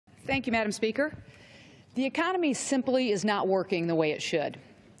Thank you, Madam Speaker. The economy simply is not working the way it should.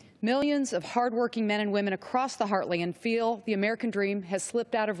 Millions of hardworking men and women across the heartland feel the American dream has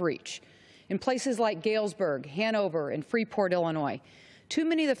slipped out of reach. In places like Galesburg, Hanover, and Freeport, Illinois, too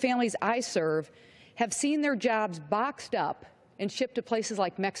many of the families I serve have seen their jobs boxed up and shipped to places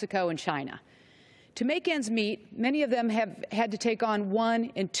like Mexico and China. To make ends meet, many of them have had to take on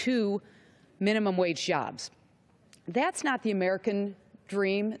 1 and 2 minimum wage jobs. That's not the American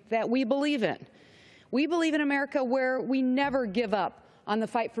dream that we believe in. We believe in America where we never give up on the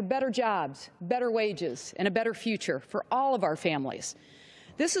fight for better jobs, better wages, and a better future for all of our families.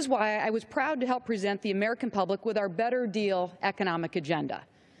 This is why I was proud to help present the American public with our Better Deal economic agenda.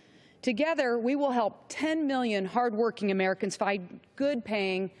 Together, we will help 10 million hardworking Americans find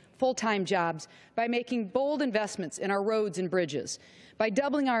good-paying, full-time jobs by making bold investments in our roads and bridges, by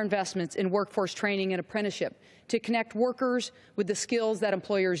doubling our investments in workforce training and apprenticeship to connect workers with the skills that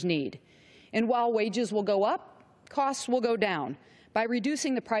employers need. And while wages will go up, costs will go down by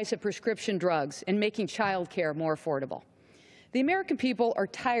reducing the price of prescription drugs and making child care more affordable. The American people are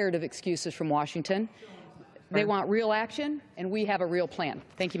tired of excuses from Washington. They want real action, and we have a real plan.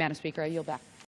 Thank you, Madam Speaker. I yield back.